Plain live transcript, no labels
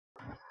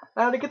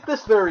Now, to get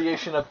this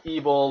variation of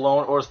evil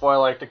alone, or as what I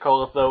like to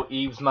call it, though,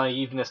 Eve's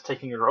naiveness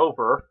taking her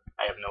over.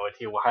 I have no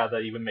idea how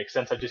that even makes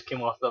sense. I just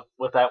came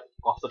with that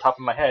off the top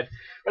of my head.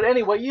 But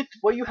anyway,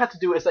 what you have to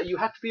do is that you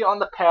have to be on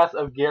the path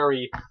of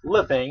Gary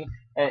living,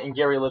 and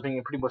Gary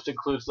living pretty much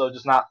includes, though,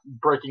 just not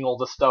breaking all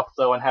the stuff,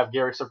 though, and have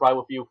Gary survive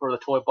with you for the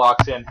toy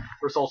box, and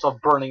results of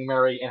burning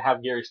Mary and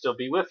have Gary still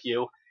be with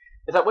you.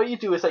 Is that what you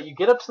do is that you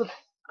get up to the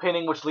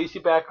painting which leads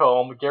you back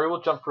home. Gary will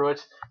jump through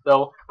it,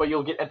 though, but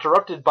you'll get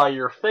interrupted by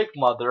your fake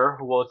mother,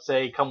 who will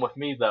say, "Come with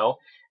me," though.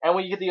 And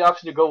when you get the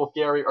option to go with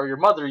Gary or your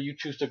mother, you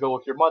choose to go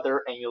with your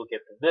mother, and you'll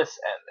get this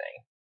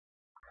ending.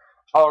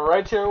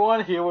 Alright,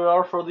 everyone, here we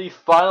are for the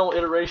final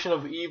iteration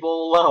of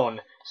Evil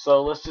Alone.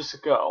 So let's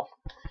just go.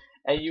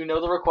 And you know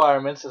the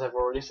requirements, as I've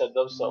already said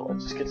those, so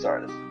let's just get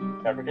started.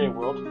 Fabricated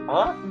world?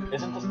 Huh?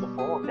 Isn't this the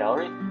formal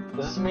gallery?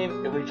 Does this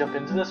mean if we jump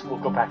into this, we'll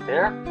go back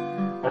there?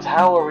 But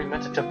how are we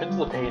meant to jump into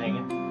the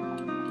painting?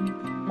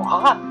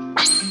 What?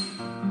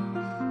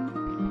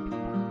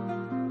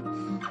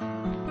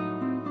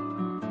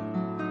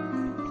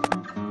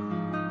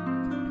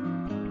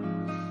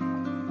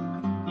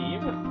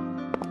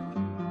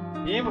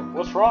 Eve,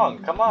 what's wrong?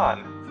 Come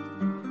on.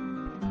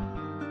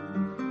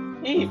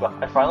 Eve,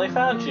 I finally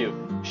found you.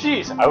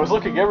 Jeez, I was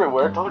looking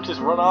everywhere. Don't just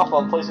run off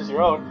on places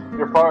your own.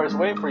 Your father is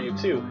waiting for you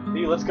too.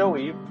 Eve, let's go,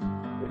 Eve.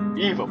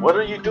 Eve, what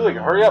are you doing?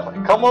 Hurry up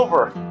and come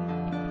over.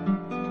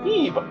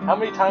 Eve, how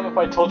many times have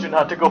I told you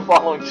not to go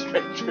following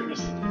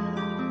strangers?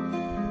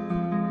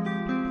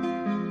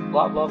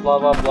 Blah blah blah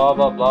blah blah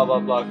blah blah blah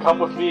blah. Come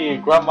with me,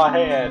 grab my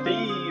hand.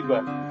 Eve,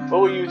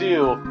 what will you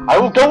do? I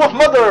will go with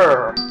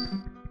Mother!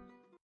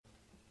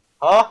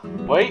 Huh?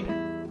 Wait.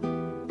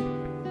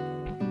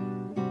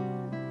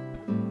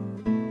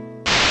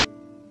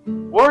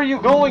 Where are you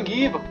going,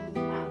 Eve?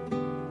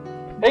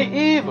 Hey,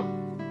 Eve!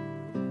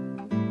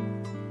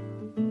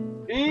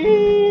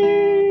 Eve!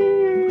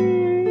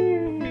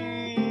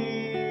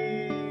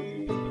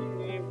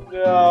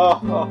 No!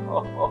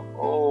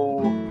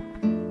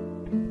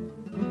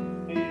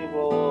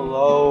 Evil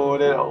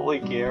alone, and only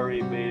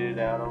Gary made it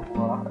out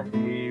alive.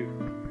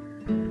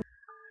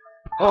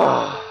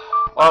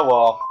 Oh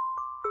well.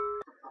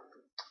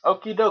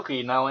 Okie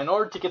dokie. Now, in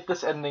order to get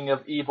this ending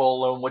of Evil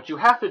Alone, what you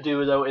have to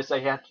do, though, is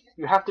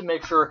you have to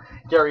make sure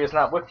Gary is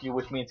not with you,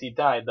 which means he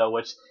died, though,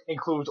 which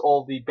includes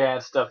all the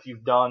bad stuff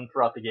you've done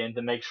throughout the game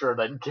to make sure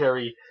that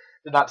Gary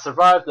did not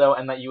survive, though,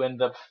 and that you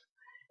end up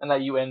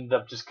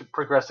just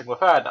progressing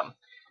without him.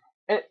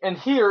 And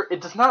here,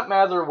 it does not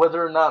matter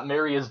whether or not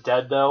Mary is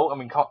dead, though. I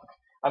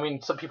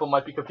mean, some people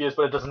might be confused,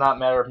 but it does not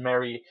matter if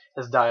Mary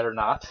has died or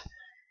not.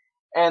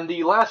 And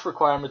the last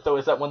requirement, though,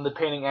 is that when the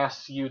painting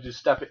asks you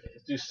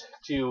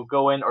to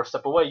go in or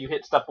step away, you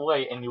hit step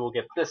away, and you will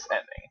get this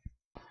ending.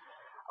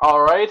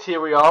 All right, here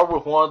we are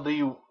with one of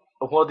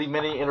the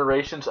many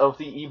iterations of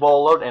the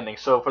Evil Alone ending.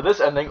 So for this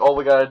ending, all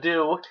we gotta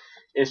do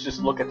is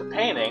just look at the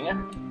painting,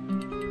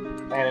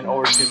 and in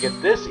order to get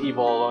this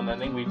Evil Alone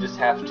ending, we just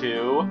have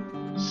to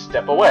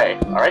step away.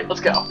 All right,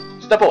 let's go.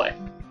 Step away.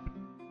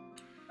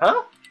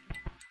 Huh?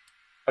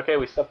 Okay,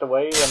 we stepped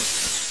away and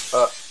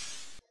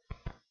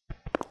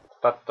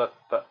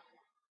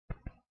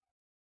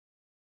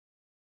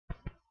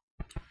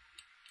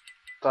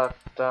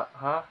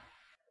huh?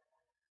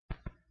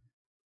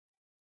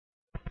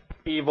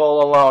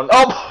 Evil Alone.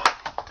 Oh!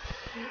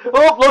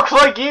 Oh, looks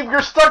like Eve,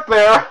 you're stuck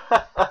there!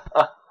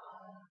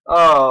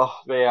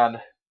 Oh,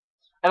 man.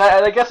 And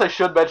I guess I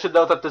should mention,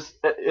 though, that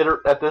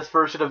this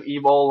version of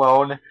Evil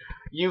Alone,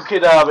 you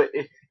could,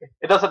 it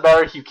doesn't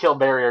matter if you kill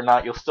Mary or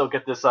not, you'll still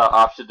get this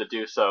option to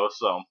do so,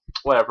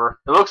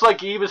 whatever. It looks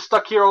like Eve is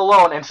stuck here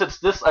alone, and since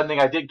this ending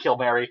I did kill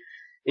Mary,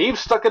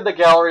 Eve's stuck in the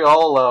gallery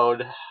all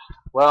alone.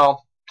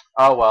 Well,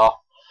 oh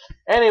well.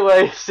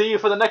 Anyway, see you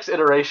for the next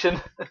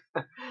iteration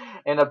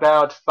in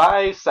about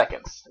 5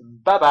 seconds.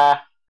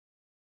 Bye-bye.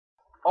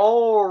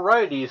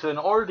 Alrighty, so in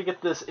order to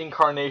get this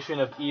incarnation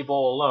of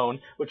Evil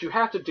Alone, what you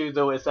have to do,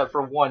 though, is that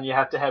for one, you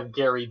have to have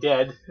Gary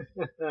dead.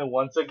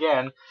 Once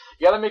again,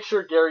 you gotta make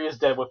sure Gary is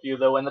dead with you,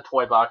 though, in the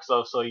toy box,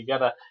 though, so you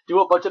gotta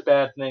do a bunch of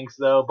bad things,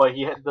 though, but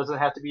he doesn't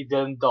have to be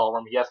dead in the doll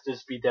room, he has to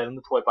just be dead in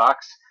the toy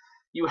box.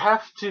 You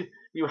have to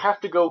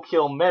go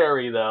kill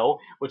Mary, though,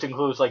 which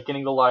includes, like,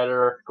 getting the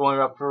lighter, going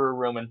up to her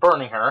room, and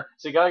burning her,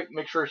 so you gotta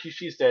make sure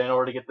she's dead in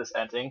order to get this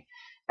ending.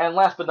 And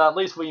last but not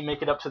least, when you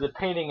make it up to the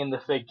painting in the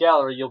fake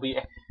gallery,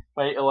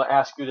 it'll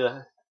ask you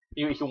to,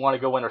 if you want to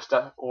go in or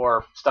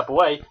step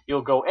away,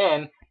 you'll go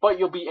in, but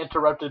you'll be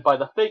interrupted by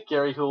the fake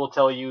Gary, who will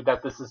tell you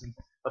that this is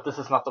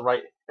not the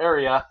right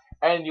area,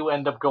 and you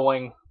end up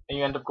going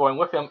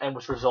with him, and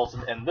which results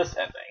in this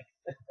ending.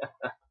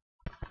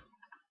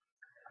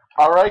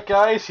 Alright,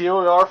 guys, here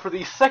we are for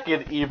the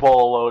second Evil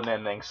Alone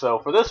ending. So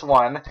for this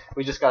one,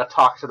 we just gotta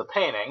talk to the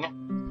painting,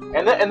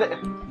 and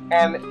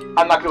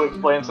I'm not going to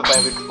explain since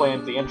I've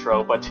explained the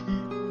intro, but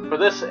for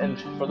this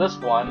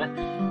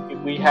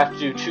one, we have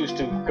to choose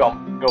to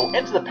go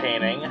into the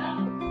painting,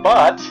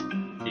 but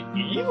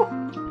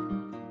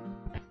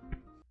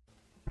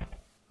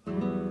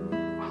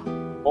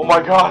oh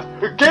my God,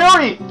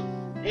 Gary!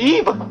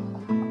 Eve!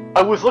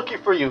 I was looking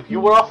for you.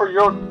 You were off for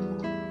your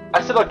own...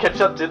 I said I'll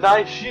catch up, didn't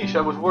I? Sheesh,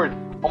 I was worried.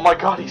 Oh my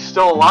god, he's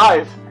still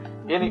alive!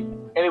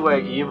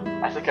 Anyway, Eve,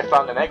 I think I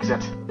found an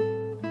exit.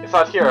 It's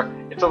not here.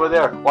 It's over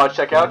there. Wanna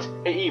check out?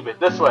 Hey, Eve,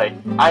 this way.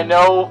 I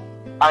know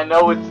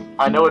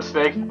it's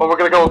fake, but we're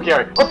gonna go with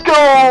Gary. Let's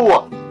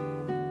go!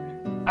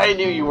 I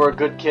knew you were a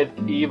good kid,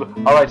 Eve.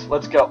 Alright,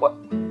 let's go.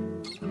 What?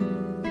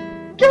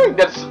 Gary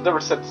never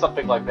said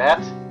something like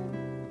that.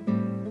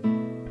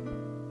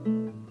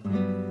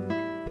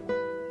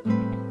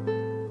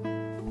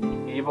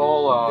 Eve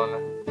all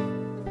alone.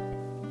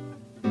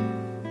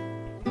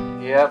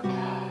 Yep.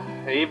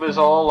 Eve is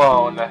all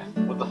alone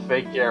with the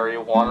fake Gary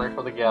wandering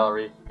for the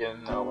gallery,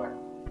 getting nowhere.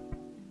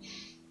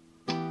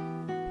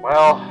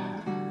 Well,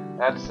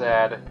 that's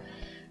sad.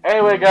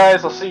 Anyway,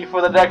 guys, I'll see you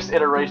for the next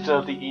iteration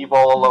of the Eve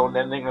all alone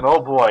ending, and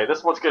oh boy,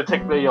 this one's gonna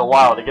take me a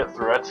while to get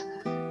through it.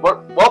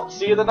 But, well,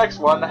 see you in the next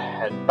one,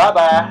 and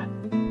bye-bye!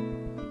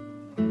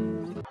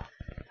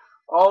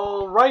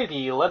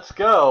 Alrighty, let's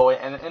go.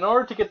 And in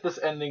order to get this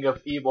ending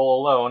of Eve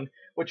all alone,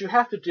 what you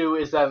have to do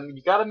is that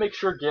you gotta make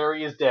sure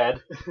Gary is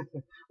dead.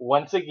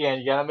 Once again,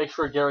 you gotta make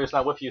sure Gary is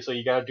not with you, so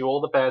you gotta do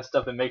all the bad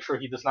stuff and make sure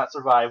he does not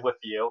survive with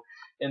you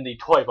in the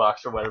toy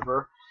box or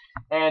whatever.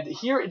 And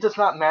here it does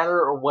not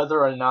matter whether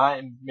or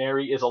not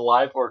Mary is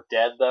alive or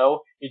dead,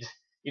 though. You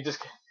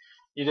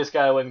just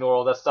gotta ignore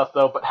all that stuff,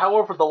 though. But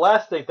however, the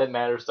last thing that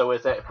matters, though,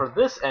 is that for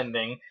this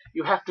ending,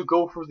 you have to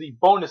go through the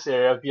bonus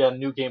area via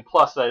New Game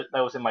Plus that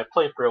was in my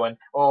playthrough. And in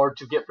order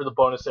to get through the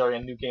bonus area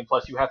in New Game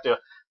Plus, you have to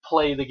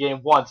play the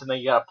game once, and then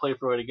you gotta play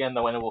through it again,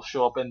 though, and it will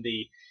show up in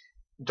the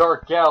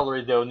dark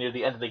gallery, though, near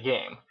the end of the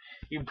game.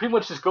 You pretty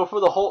much just go for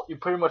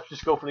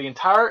the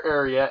entire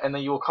area, and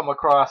then you will come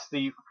across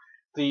the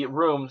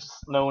rooms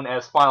known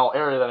as Final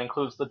Area that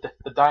includes the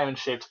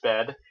diamond-shaped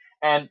bed.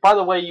 And by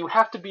the way, you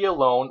have to be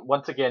alone.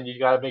 Once again, you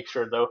gotta make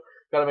sure, though.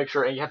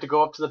 And you have to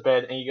go up to the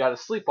bed and you gotta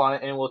sleep on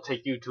it, and it will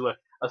take you to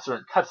a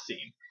certain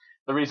cutscene.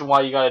 The reason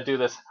why you gotta do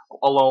this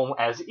alone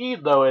as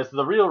Eve, though, is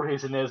the real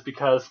reason is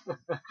because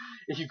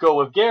if you go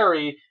with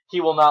Gary,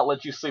 he will not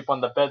let you sleep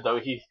on the bed, though.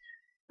 He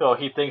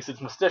thinks it's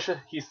suspicious.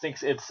 He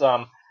thinks it's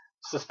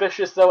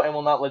suspicious, though, and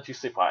will not let you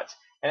sleep on it.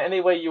 And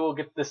anyway, you will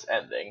get this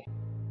ending.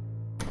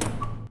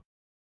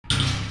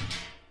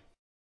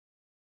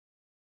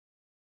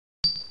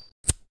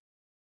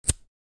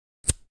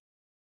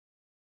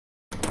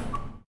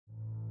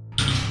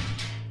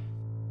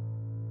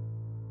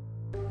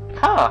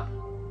 Huh.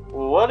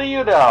 What do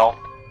you know?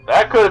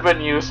 That could have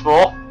been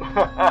useful.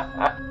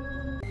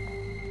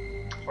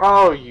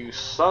 Oh, you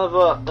son of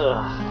a...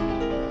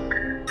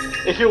 Ugh.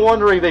 If you're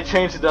wondering, they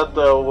changed it up,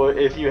 though,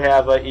 if you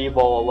have Eve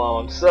all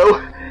alone.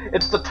 So,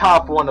 it's the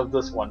top one of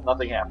this one.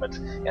 Nothing happens.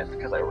 Yeah, it's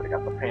because I already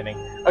got the painting.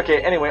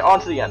 Okay, anyway, on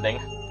to the ending.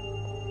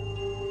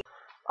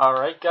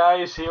 Alright,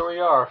 guys, here we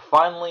are.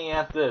 Finally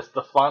at this,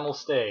 the final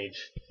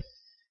stage.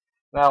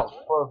 Now,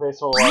 for a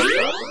baseball water,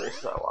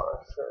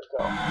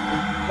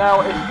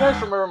 Now, if you guys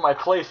remember my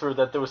playthrough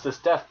that there was this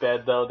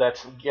deathbed, though,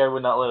 that Gary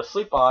would not let us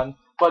sleep on,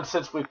 but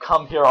since we've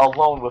come here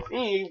alone with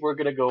Eve, we're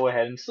gonna go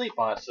ahead and sleep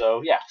on it,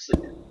 so yeah,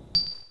 sleep.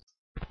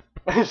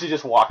 She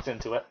just walked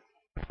into it.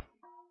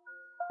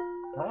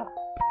 Huh?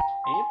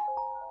 Eve?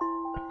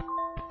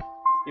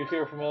 You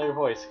hear a familiar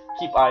voice.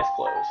 Keep eyes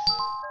closed.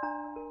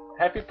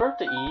 Happy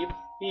birthday,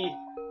 Eve!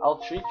 I'll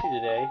treat you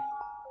today.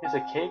 Here's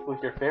a cake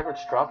with your favorite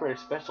strawberry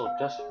special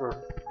just for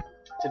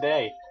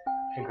today.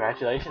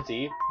 Congratulations,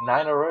 Eve.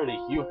 9 already.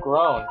 You've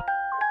grown.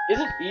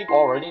 Isn't Eve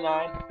already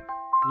 9?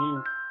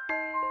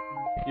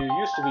 You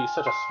used to be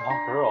such a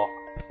small girl.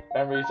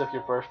 Memories of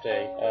your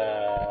birthday.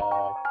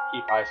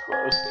 Keep eyes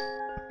closed.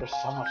 There's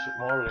so much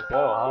more to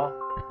go, huh?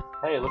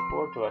 Hey, look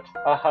forward to it.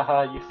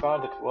 Hahaha, you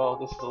found it. Well,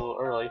 this is a little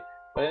early.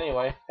 But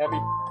anyway,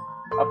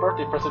 a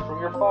birthday present from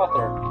your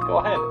father. Go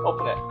ahead,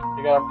 open it.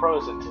 You got a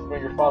present from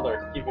your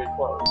father. Keep it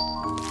closed.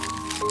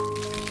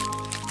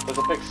 There's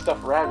a big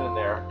stuffed rabbit in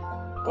there.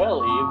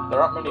 Well, Eve,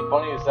 there aren't many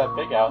bunnies that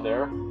big out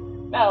there.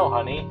 Now,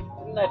 honey,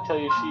 didn't I tell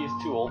you she's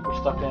too old for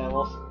stuffed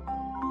animals?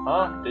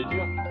 Huh? Did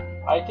you?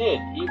 I did.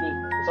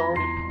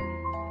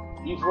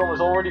 Eve's room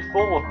is already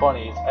full with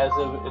bunnies, as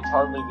if it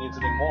hardly needs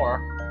any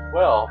more.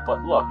 Well,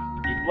 but look,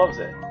 Eve loves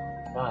it.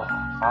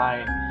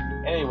 Fine.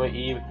 Anyway,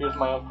 Eve, here's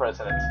my own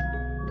present.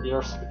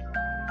 You're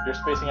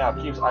spacing out.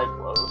 Eve's eye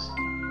closed.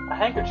 A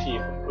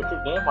handkerchief with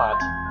your name on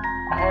it.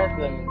 I had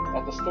them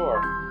at the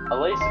store. A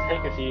lace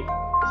handkerchief.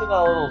 Isn't that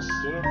a little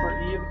soon for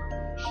Eve?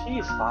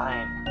 She's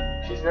fine.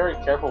 She's very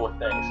careful with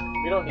things.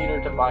 We don't need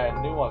her to buy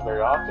a new one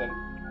very often.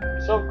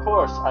 So of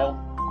course, I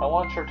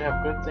want her to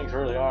have good things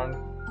early on,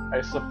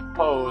 I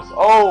suppose.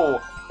 Oh,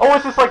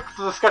 is this like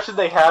the discussion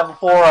they had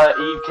before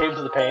Eve came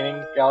to the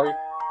painting gallery?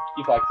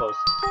 Keep eye closed.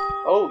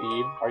 Oh,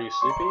 Eve, are you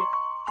sleepy?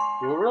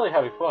 You were really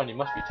having fun. You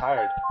must be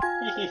tired.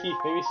 Hehehe,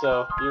 maybe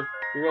so. You're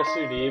gonna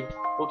soon, Eve.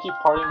 We'll keep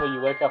partying when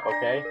you wake up,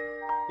 okay?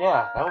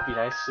 Yeah, that would be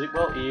nice. Sleep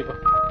well, Eve.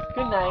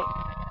 Good night.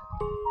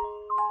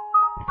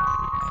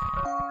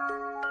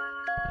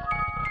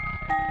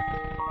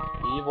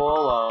 Eve all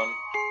alone.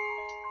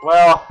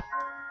 Well,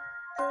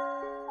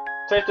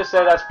 safe to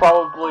say that's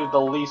probably the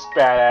least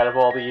bad out of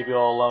all the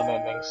Evil Alone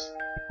endings.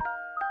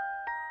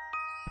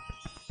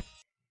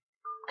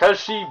 Because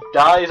she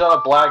dies on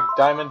a black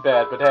diamond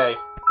bed, but hey,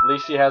 at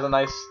least she has a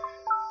nice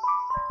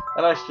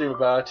dream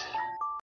about it.